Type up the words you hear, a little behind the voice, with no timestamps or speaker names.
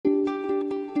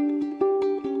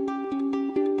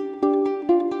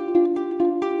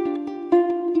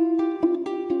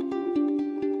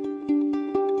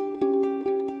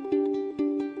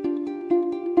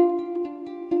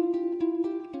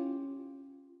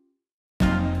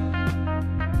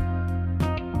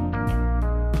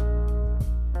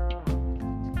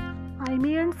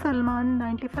One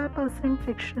 95%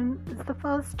 Fiction is the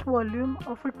first volume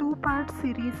of a two-part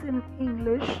series in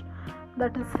English,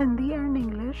 that is Hindi and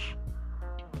English.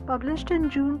 Published in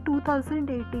June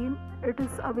 2018, it is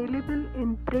available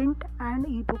in print and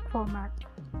ebook format.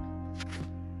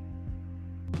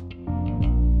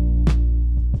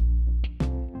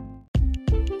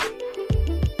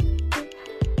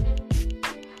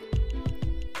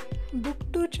 Book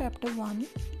 2 Chapter 1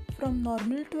 From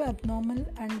Normal to Abnormal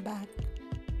and Back.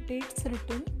 Dates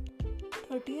written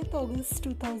 30th August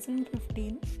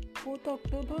 2015, 4th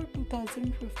October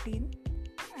 2015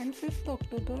 and 5th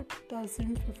October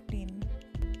 2015.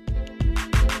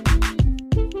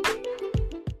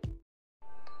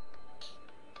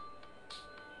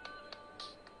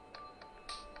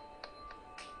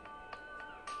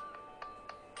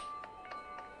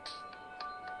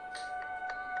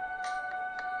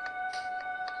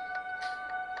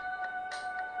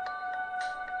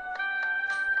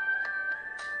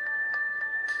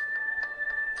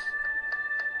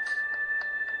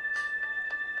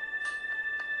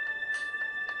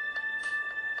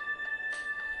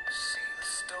 See the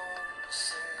stone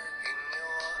set in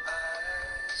your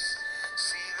eyes,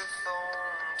 see the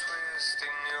thorn twist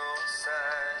in your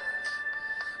side.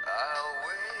 I'll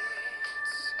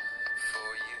wait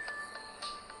for you.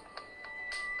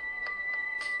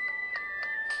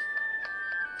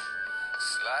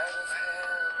 Sleight of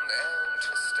hand and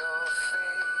twist of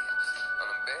fate, on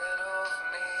a bed of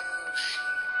nails she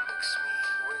makes me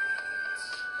wait,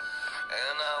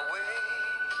 and I wait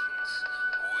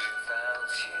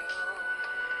without you.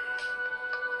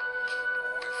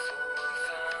 With or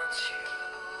without you.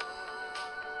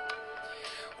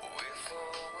 With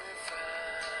or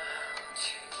without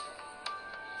you.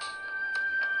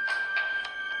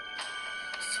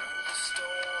 Through the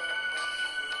storm we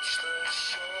reach the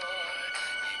shore.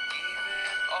 You give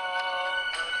it all,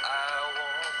 but I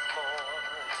want more.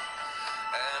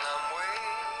 And I'm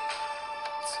waiting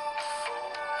for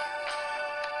you.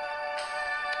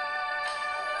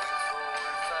 With or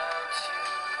without you.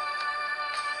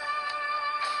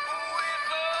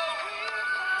 With or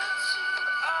without you.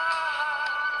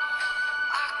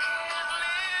 I can't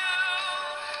live.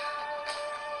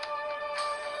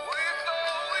 With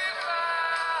or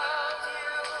without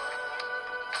you.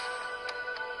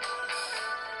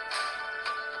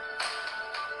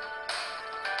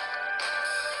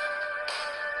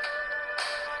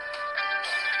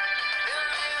 And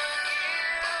you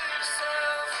give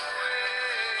yourself away.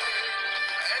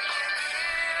 And you give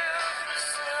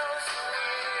yourself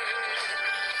away.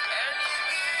 And you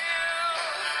give.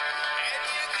 And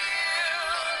you give.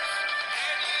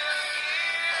 And you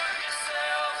give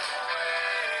yourself away.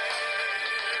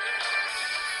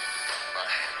 My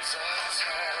hands are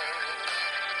tied.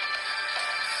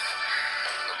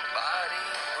 The body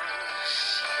bruise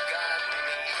she got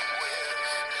me with.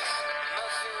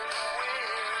 Nothing to win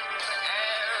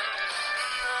and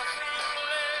nothing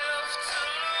left to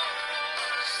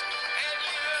lose. And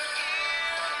you give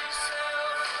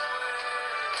yourself away.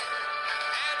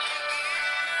 And you give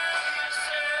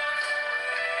yourself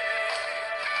away.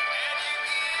 And you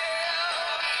give.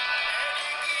 And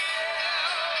you give.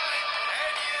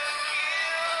 And you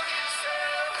give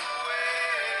yourself away.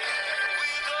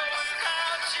 With or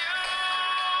without you.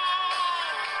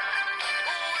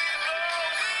 With or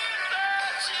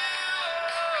without you.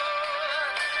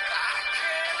 I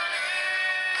can't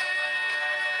live.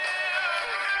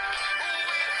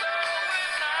 With or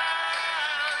without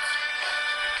you.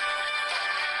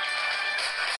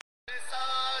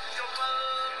 साथ जो पल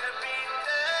थे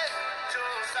बीते, जो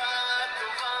साथ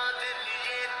वादे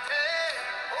लिए थे,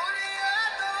 उन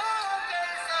यादों के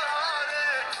सहारे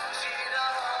जी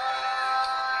रहा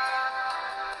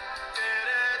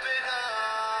तेरे बिना.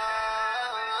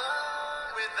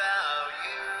 Without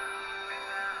you,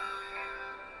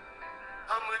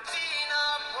 हम जीना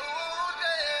भूल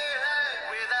गए हैं.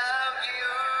 Without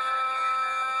you,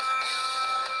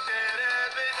 तेरे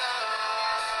बिना.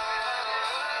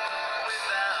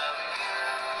 Without you,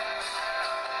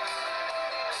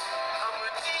 हम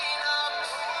जीना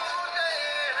भूल गए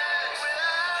हैं.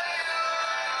 Without you.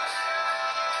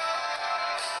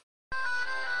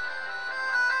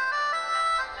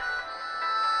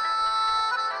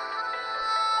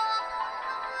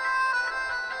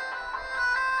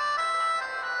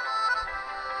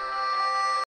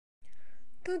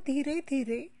 तो धीरे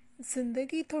धीरे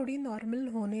जिंदगी थोड़ी नॉर्मल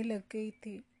होने लग गई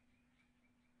थी.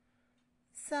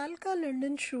 साल का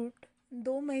लंदन शूट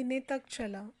 2 महीने तक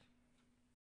चला.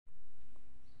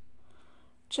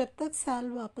 जब तक साल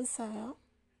वापस आया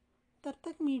तब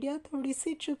तक मीडिया थोड़ी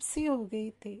सी चुप सी हो गई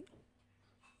थी.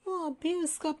 वो अब भी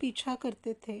उसका पीछा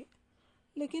करते थे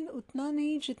लेकिन उतना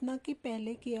नहीं जितना कि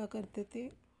पहले किया करते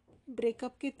थे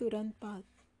ब्रेकअप के तुरंत बाद।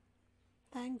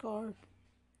 Thank God.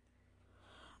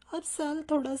 अब साल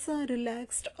थोड़ा सा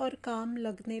रिलैक्स्ड और काम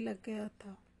लगने लग गया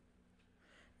था।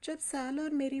 जब साल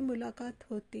और मेरी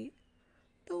मुलाकात होती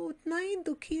तो उतना ही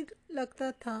दुखी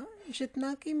लगता था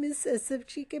जितना कि मिस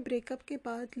एसएफजी के ब्रेकअप के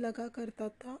बाद लगा करता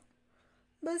था,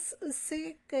 बस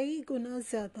उससे कई गुना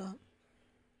ज़्यादा।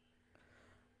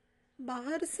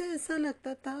 बाहर से ऐसा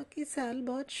लगता था कि सैल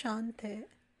बहुत शांत है,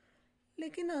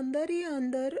 लेकिन अंदर ही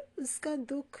अंदर उसका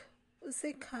दुख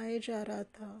उसे खाए जा रहा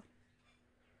था।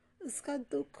 उसका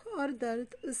दुख और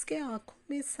दर्द उसके आंखों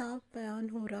में साफ बयान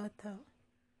हो रहा था।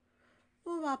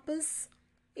 वो वापस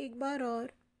एक बार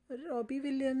और रॉबी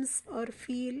विलियम्स और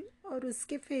फील और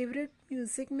उसके फेवरेट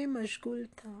म्यूज़िक में मशगूल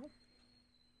था।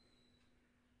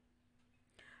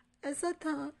 ऐसा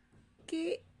था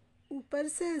कि ऊपर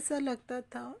से ऐसा लगता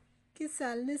था कि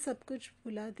सैल ने सब कुछ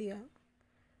भुला दिया,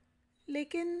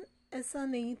 लेकिन ऐसा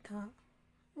नहीं था।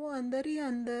 वो अंदर ही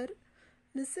अंदर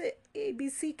जैसे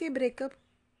एबीसी के ब्रेकअप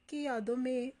की यादों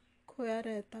में खोया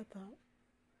रहता था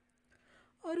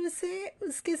और उसे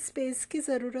उसके स्पेस की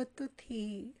ज़रूरत तो थी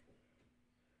ही।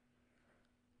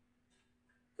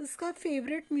 उसका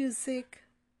फेवरेट म्यूज़िक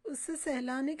उसे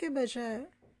सहलाने के बजाय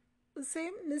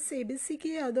उसे मिस एबीसी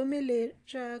की यादों में ले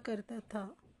जाया करता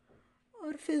था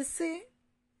और फिर से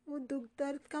वो दुख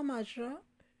दर्द का माजरा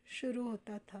शुरू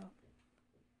होता था।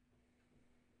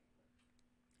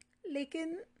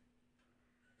 लेकिन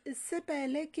इससे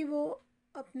पहले कि वो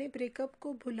अपने ब्रेकअप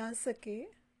को भुला सके,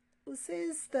 उसे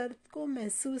इस दर्द को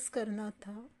महसूस करना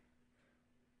था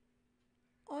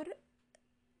और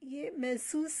ये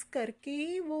महसूस करके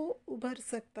ही वो उभर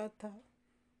सकता था।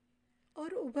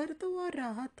 और उभर तो वो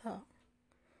रहा था,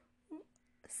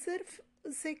 सिर्फ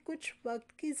उसे कुछ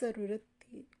वक्त की ज़रूरत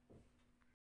थी।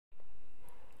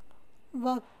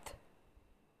 वक्त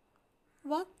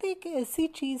एक ऐसी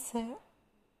चीज़ है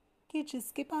कि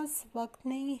जिसके पास वक्त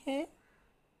नहीं है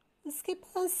उसके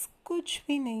पास कुछ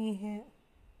भी नहीं है।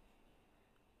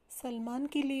 सलमान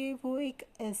के लिए वो एक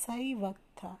ऐसा ही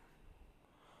वक्त था।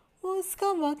 वो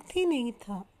उसका वक्त ही नहीं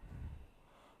था,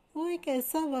 वो एक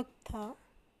ऐसा वक्त था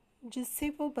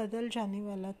जिससे वो बदल जाने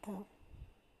वाला था।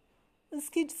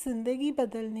 उसकी ज़िंदगी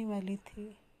बदलने वाली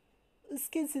थी,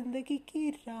 उसकी ज़िंदगी की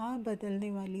राह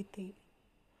बदलने वाली थी।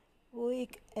 वो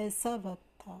एक ऐसा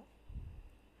वक्त था,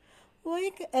 वो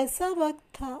एक ऐसा वक्त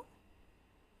था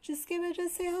जिसकी वजह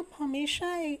से हम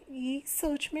हमेशा यही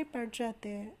सोच में पड़ जाते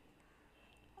हैं,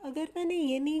 अगर मैंने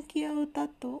ये नहीं किया होता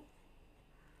तो,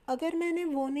 अगर मैंने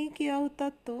वो नहीं किया होता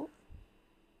तो,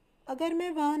 अगर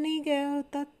मैं वहाँ नहीं गया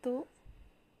होता तो,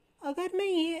 अगर मैं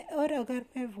ये और अगर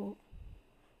मैं वो।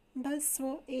 बस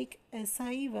वो एक ऐसा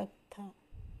ही वक्त था।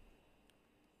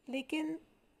 लेकिन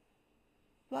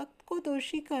वक्त को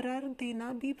दोषी करार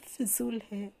देना भी फिजूल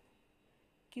है,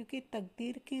 क्योंकि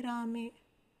तकदीर की राह में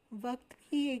वक्त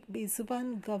भी एक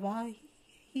बेजुबान गवाह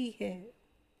ही है।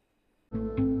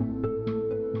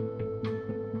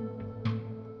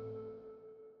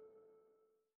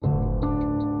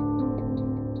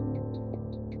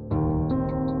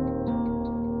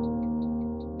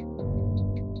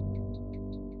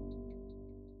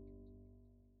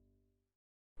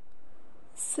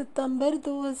 सितंबर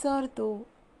 2002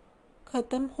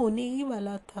 ख़त्म होने ही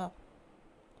वाला था।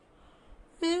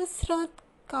 मैं उस रात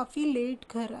काफ़ी लेट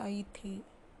घर आई थी,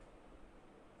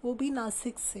 वो भी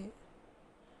नासिक से।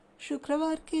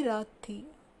 शुक्रवार की रात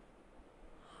थी।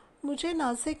 मुझे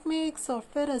नासिक में एक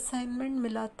सॉफ्टवेयर असाइनमेंट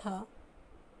मिला था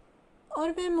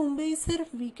और मैं मुंबई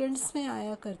सिर्फ वीकेंड्स में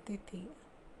आया करती थी।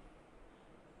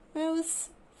 मैं उस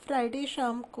फ्राइडे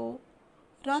शाम को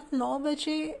रात 9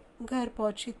 बजे घर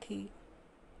पहुंची थी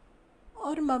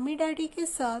और मम्मी डैडी के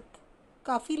साथ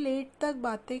काफ़ी लेट तक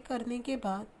बातें करने के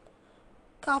बाद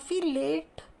काफ़ी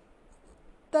लेट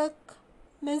तक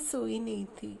मैं सोई नहीं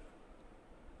थी,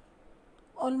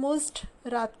 ऑलमोस्ट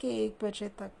रात के 1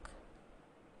 बजे तक,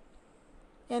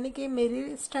 यानी कि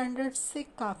मेरे स्टैंडर्ड से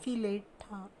काफ़ी लेट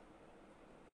था।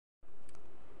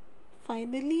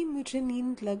 फाइनली मुझे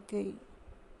नींद लग गई,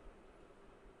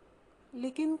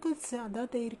 लेकिन कुछ ज़्यादा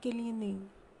देर के लिए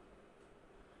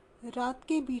नहीं। रात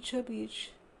के बीचों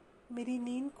बीच मेरी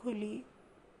नींद खुली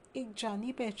एक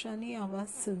जानी पहचानी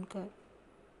आवाज़ सुनकर।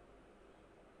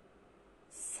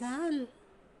 सैल,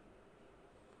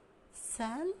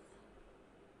 सैल,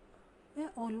 मैं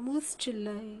ऑलमोस्ट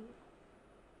चिल्लाई।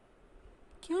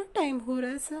 क्या टाइम हो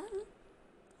रहा है सैल?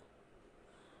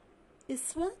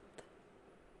 इस वक्त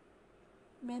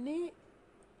मैंने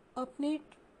अपने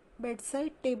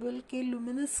बेडसाइड टेबल के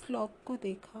लुमिनस क्लॉक को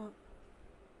देखा।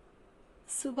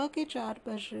 सुबह के 4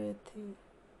 बज रहे थे।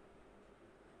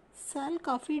 सैल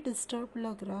काफ़ी डिस्टर्ब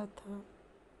लग रहा था।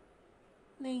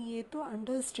 नहीं, ये तो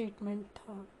अंडरस्टेटमेंट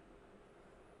था।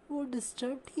 वो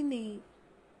डिस्टर्ब ही नहीं,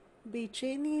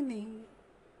 बेचैन ही नहीं,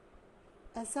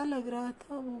 ऐसा लग रहा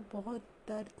था वो बहुत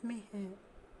दर्द में है।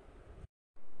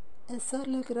 ऐसा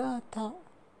लग रहा था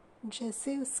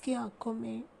जैसे उसकी आंखों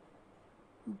में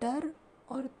डर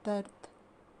और दर्द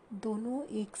दोनों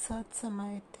एक साथ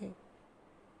समाये थे।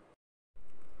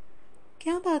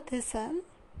 क्या बात है सैल?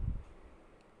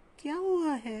 क्या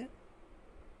हुआ है?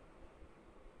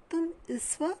 तुम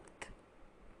इस वक्त?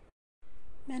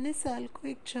 मैंने सैल को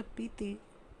एक झप्पी दी,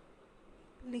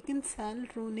 लेकिन सैल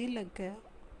रोने लग गया।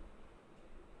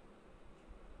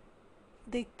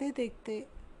 देखते देखते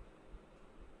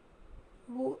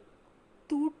वो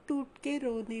टूट टूट के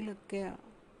रोने लग गया।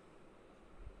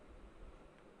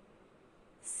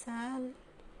 सैल,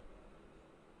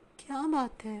 क्या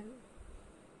बात है?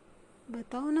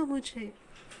 बताओ ना मुझे,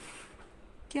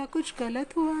 क्या कुछ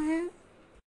गलत हुआ है?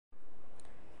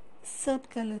 सब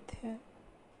गलत है,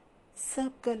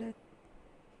 सब गलत।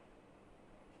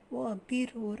 वो अभी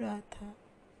रो रहा था।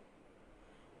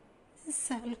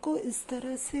 सैल को इस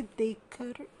तरह से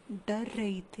देखकर डर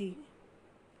रही थी।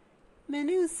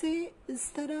 मैंने उसे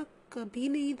इस तरह कभी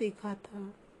नहीं देखा था।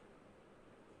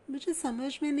 मुझे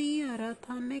समझ में नहीं आ रहा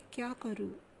था मैं क्या करूं।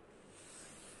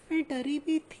 मैं डरी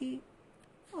भी थी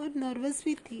और नर्वस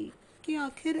भी थी कि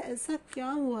आखिर ऐसा क्या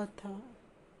हुआ था।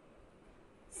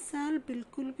 सैल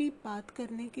बिल्कुल भी बात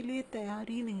करने के लिए तैयार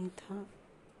ही नहीं था।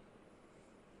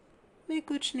 मैं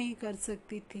कुछ नहीं कर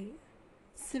सकती थी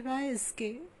सिवाय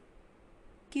इसके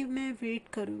कि मैं वेट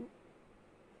करूं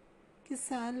कि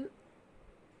सैल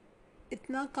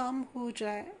इतना काम हो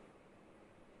जाए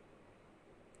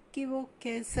कि वो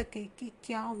कह सके कि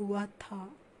क्या हुआ था।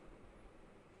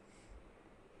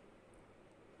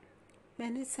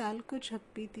 मैंने सैल को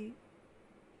झप्पी दी।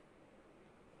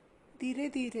 धीरे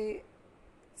धीरे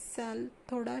सैल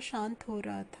थोड़ा शांत हो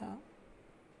रहा था।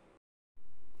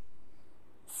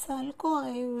 सैल को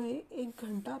आए हुए 1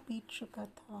 घंटा बीत चुका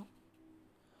था।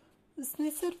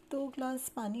 उसने सिर्फ 2 ग्लास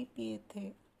पानी पिए थे।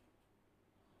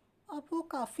 अब वो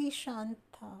काफ़ी शांत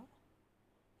था।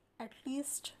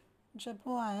 एटलीस्ट जब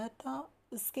वो आया था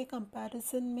उसके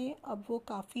कंपैरिजन में अब वो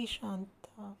काफ़ी शांत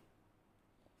था।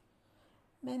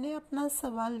 मैंने अपना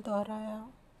सवाल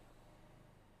दोहराया,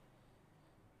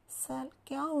 सैल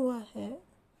क्या हुआ है?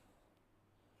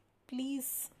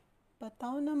 प्लीज़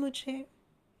बताओ ना मुझे।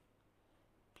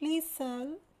 प्लीज़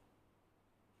सैल,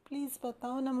 प्लीज़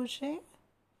बताओ ना मुझे।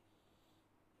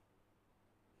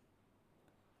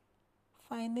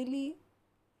 फाइनली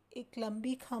एक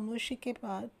लंबी खामोशी के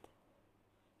बाद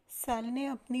सैल ने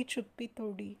अपनी चुप्पी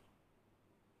तोड़ी।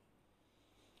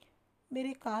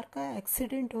 मेरे कार का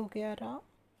एक्सीडेंट हो गया रहा।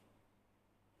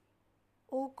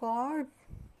 ओ गॉड,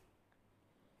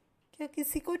 क्या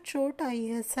किसी को चोट आई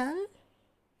है सैल?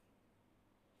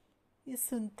 ये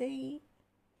सुनते ही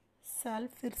सैल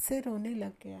फिर से रोने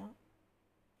लग गया।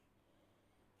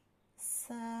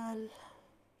 सैल,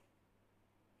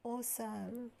 ओ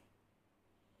सैल।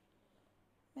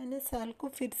 मैंने सैल को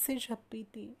फिर से झप्पी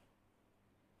दी।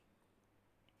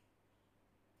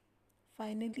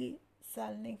 फाइनली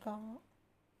सैल ने कहा,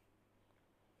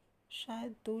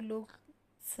 शायद 2 लोग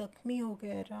जख्मी हो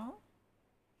गए रहा।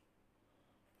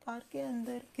 कार के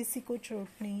अंदर किसी को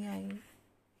चोट नहीं आई।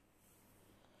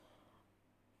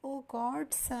 ओ गॉड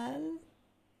सैल।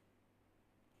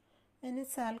 मैंने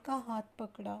सैल का हाथ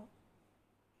पकड़ा,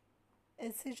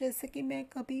 ऐसे जैसे कि मैं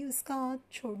कभी उसका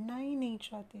हाथ छोड़ना ही नहीं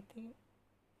चाहती थी।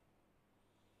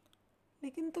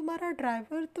 लेकिन तुम्हारा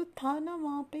ड्राइवर तो था ना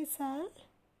वहाँ पे सैल?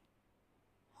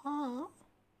 हाँ।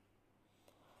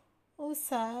 ओ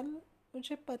सैल,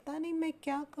 मुझे पता नहीं मैं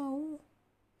क्या कहूँ।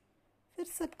 फिर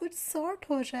सब कुछ सॉर्ट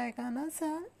हो जाएगा ना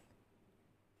सैल?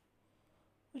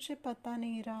 मुझे पता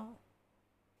नहीं रहा।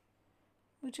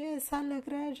 मुझे ऐसा लग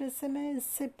रहा है जैसे मैं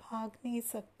इससे भाग नहीं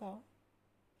सकता।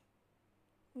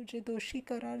 मुझे दोषी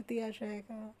करार दिया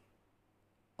जाएगा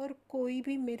और कोई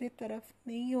भी मेरे तरफ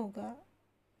नहीं होगा।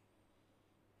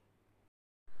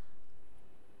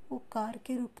 वो कार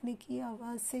के रुकने की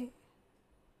आवाज़ें,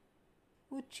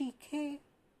 वो चीखें,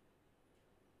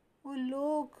 वो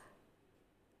लोग,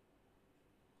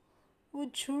 वो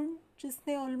झुंड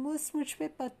जिसने ऑलमोस्ट मुझ पे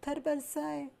पत्थर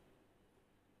बरसाए,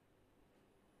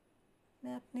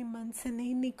 मैं अपने मन से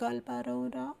नहीं निकाल पा रहा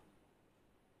हूँ रा।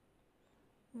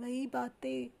 वही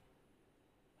बातें,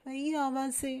 वही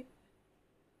आवाज़ें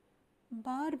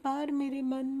बार बार मेरे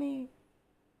मन में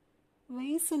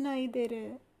वही सुनाई दे रहे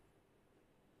हैं।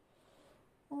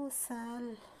 ओ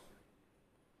सैल,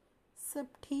 सब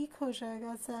ठीक हो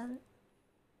जाएगा सैल।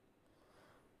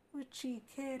 वो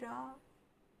चीखे रा,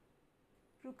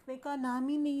 रुकने का नाम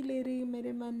ही नहीं ले रही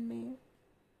मेरे मन में।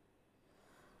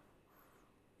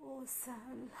 ओ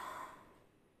सैल,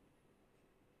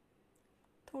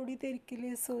 थोड़ी देर के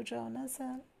लिए सो जाओ ना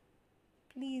सैल,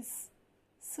 प्लीज़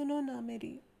सुनो ना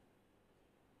मेरी,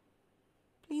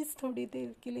 प्लीज़ थोड़ी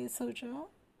देर के लिए सो जाओ।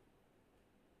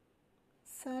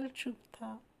 सैल चुप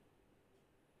था।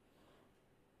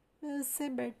 मैं उसे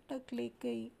बेड तक ले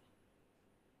गई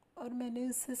और मैंने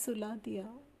उसे सुला दिया।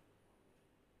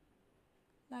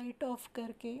 लाइट ऑफ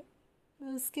करके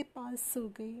मैं उसके पास सो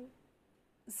गई,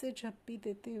 उसे झप्पी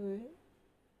देते हुए।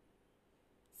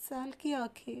 सैल की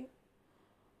आंखें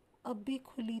अब भी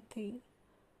खुली थी।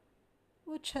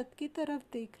 वो छत की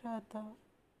तरफ देख रहा था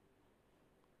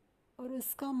और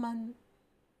उसका मन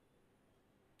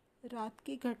रात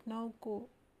की घटनाओं को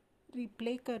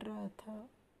रिप्ले कर रहा था।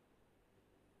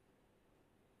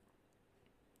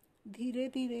 धीरे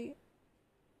धीरे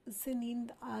उसे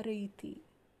नींद आ रही थी,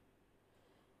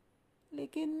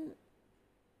 लेकिन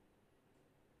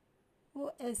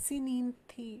वो ऐसी नींद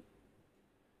थी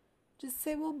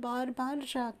जिससे वो बार बार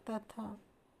जागता था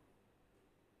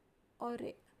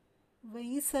और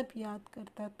वही सब याद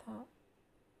करता था।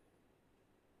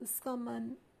 उसका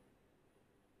मन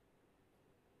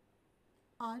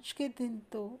आज के दिन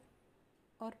तो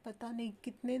और पता नहीं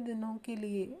कितने दिनों के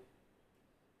लिए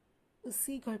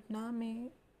उसी घटना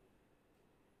में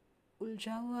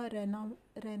उलझा हुआ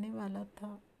रहने वाला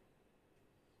था।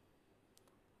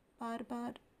 बार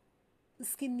बार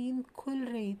उसकी नींद खुल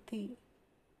रही थी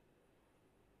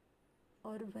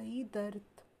और वही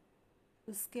दर्द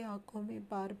उसके आंखों में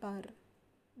बार बार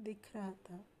दिख रहा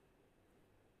था।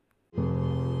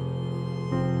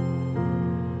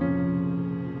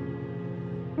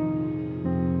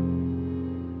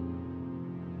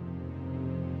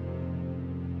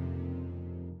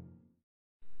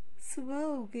 सुबह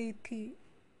हो गई थी।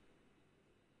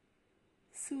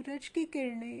 सूरज की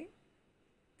किरणें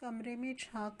कमरे में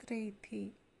झांक रही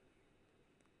थी।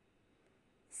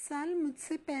 सैल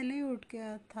मुझसे पहले उठ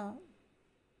गया था।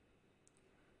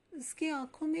 उसकी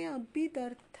आंखों में अब भी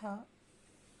दर्द था,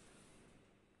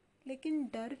 लेकिन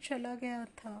डर चला गया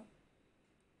था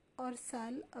और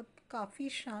सैल अब काफ़ी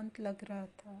शांत लग रहा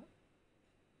था।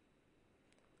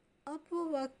 अब वो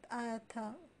वक्त आया था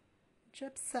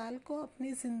जब सैल को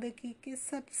अपनी ज़िंदगी की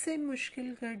सबसे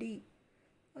मुश्किल घड़ी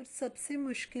और सबसे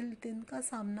मुश्किल दिन का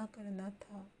सामना करना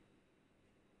था।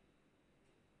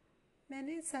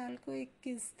 मैंने सैल को एक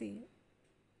किस दी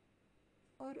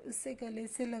और उसे गले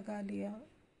से लगा लिया।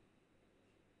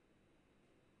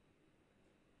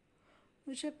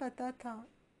 मुझे पता था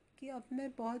कि अब मैं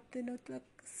बहुत दिनों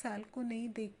तक सैल को नहीं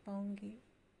देख पाऊंगी।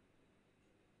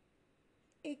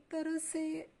 एक तरह से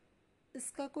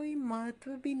इसका कोई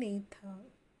महत्व भी नहीं था।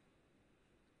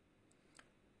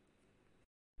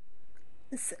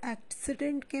 इस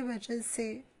एक्सीडेंट के वजह से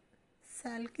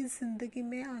सैल की ज़िंदगी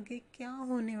में आगे क्या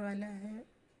होने वाला है,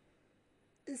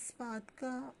 इस बात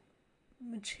का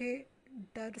मुझे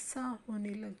डर सा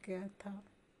होने लग गया था।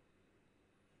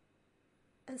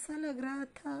 ऐसा लग रहा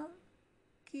था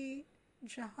कि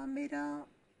जहाँ मेरा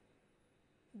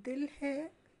दिल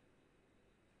है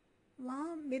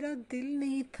वहाँ मेरा दिल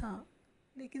नहीं था,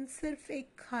 लेकिन सिर्फ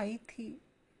एक खाई थी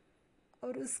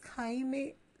और उस खाई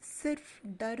में सिर्फ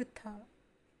डर था।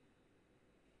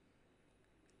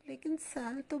 लेकिन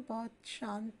सैल तो बहुत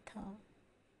शांत था।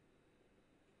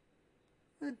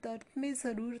 वो दर्द में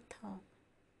ज़रूर था,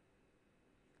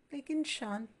 लेकिन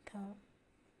शांत था।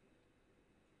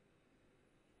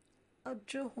 अब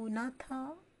जो होना था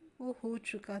वो हो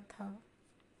चुका था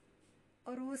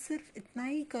और वो सिर्फ इतना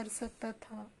ही कर सकता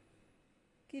था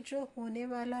कि जो होने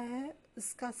वाला है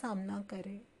उसका सामना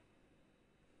करे।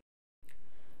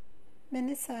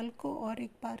 मैंने सैल को और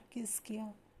एक बार किस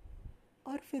किया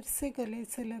और फिर से गले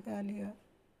से लगा लिया।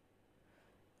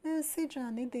 मैं उसे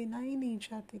जाने देना ही नहीं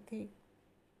चाहती थी।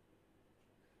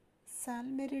 सैल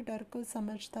मेरे डर को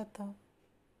समझता था।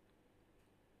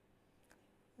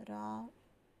 रा,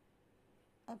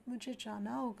 अब मुझे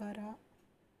जाना होगा रा।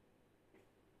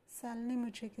 सैल ने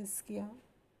मुझे किस किया।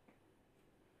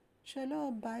 चलो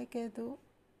अब बाय कह दो।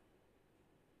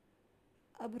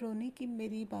 अब रोने की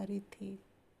मेरी बारी थी।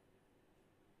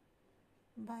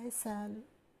 बाय सैल,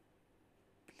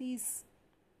 प्लीज़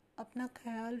अपना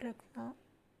ख्याल रखना।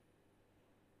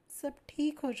 सब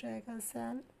ठीक हो जाएगा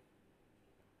सैल।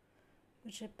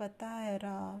 मुझे पता है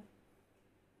रा,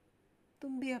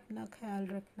 तुम भी अपना ख्याल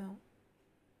रखना।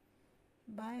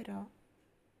 बाय रा।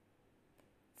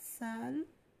 सैल,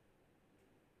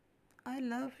 I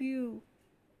love you.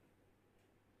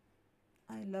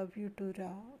 I love you too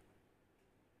रा।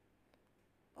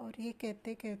 और ये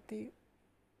कहते कहते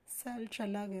सैल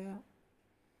चला गया।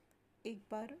 एक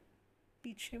बार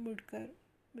पीछे मुड़कर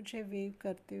मुझे वेव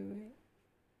करते हुए,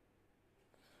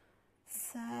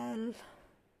 सैल,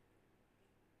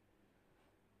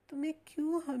 तुम्हें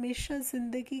क्यों हमेशा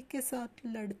जिंदगी के साथ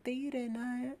लड़ते ही रहना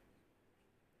है?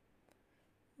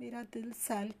 मेरा दिल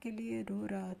सैल के लिए रो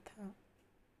रहा था।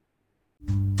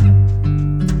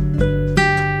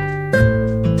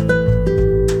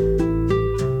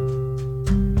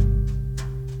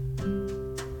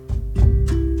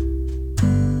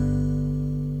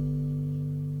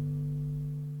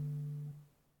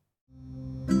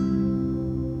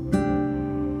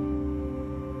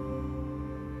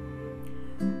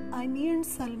 Aimee and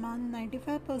Salman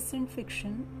 95%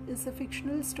 Fiction is a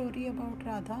fictional story about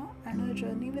Radha and her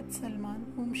journey with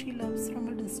Salman, whom she loves from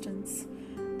a distance.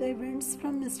 The events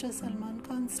from Mr. Salman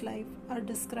Khan's life are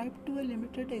described to a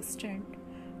limited extent,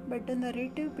 but the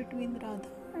narrative between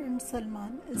Radha and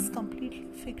Salman is completely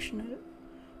fictional.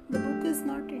 The book is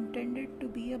not intended to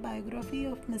be a biography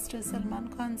of Mr.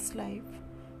 Salman Khan's life.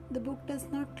 The book does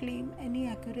not claim any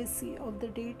accuracy of the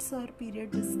dates or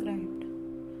period described.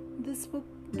 This book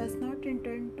does not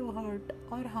intend to hurt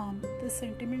or harm the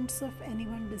sentiments of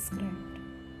anyone described.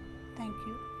 Thank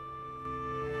you.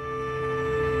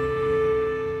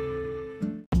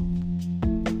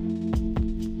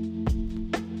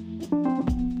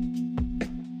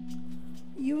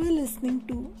 You are listening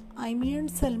to Aimee and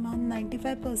Salman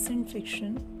 95%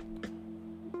 Fiction.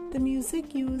 The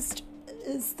music used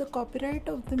is the copyright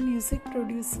of the music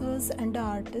producers and the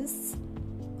artists.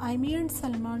 Aimee and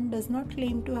Salman does not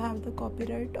claim to have the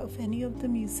copyright of any of the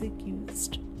music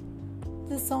used.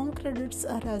 The song credits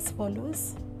are as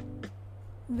follows: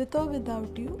 With or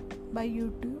Without You by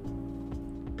U2,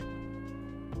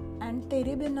 and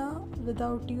Tere Bina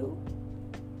Without You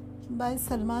by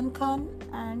Salman Khan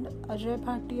and Ajay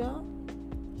Bhatia,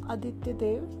 Aditya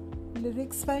Dev,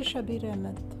 lyrics by Shabir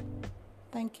Ahmed.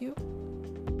 Thank you.